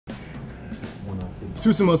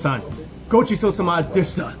Susumu-san, gochisousama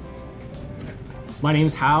deshita. My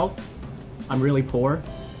name's Hao. I'm really poor,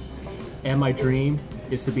 and my dream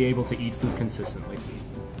is to be able to eat food consistently.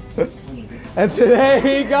 And today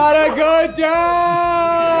he got a good job!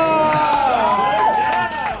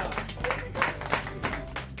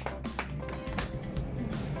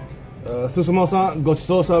 Susumu-san,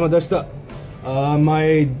 gochisousama deshita.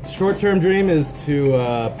 My short-term dream is to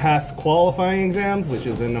pass qualifying exams, which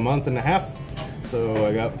is in a month and a half. So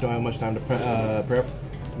don't have much time to prep.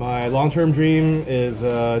 My long-term dream is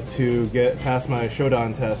to get past my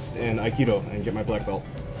Shodan test in Aikido and get my black belt.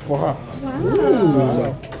 Wow.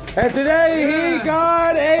 And today he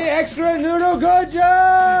got a extra noodle. Good job!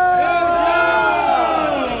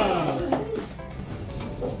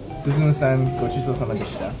 Susumu-san, gochisousama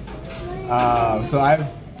deshita. So I've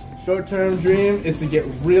short-term dream is to get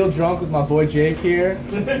real drunk with my boy Jake here.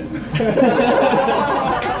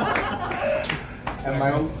 And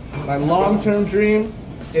my long-term dream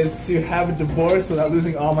is to have a divorce without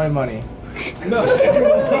losing all my money.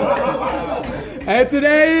 And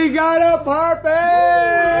today he got a perfect!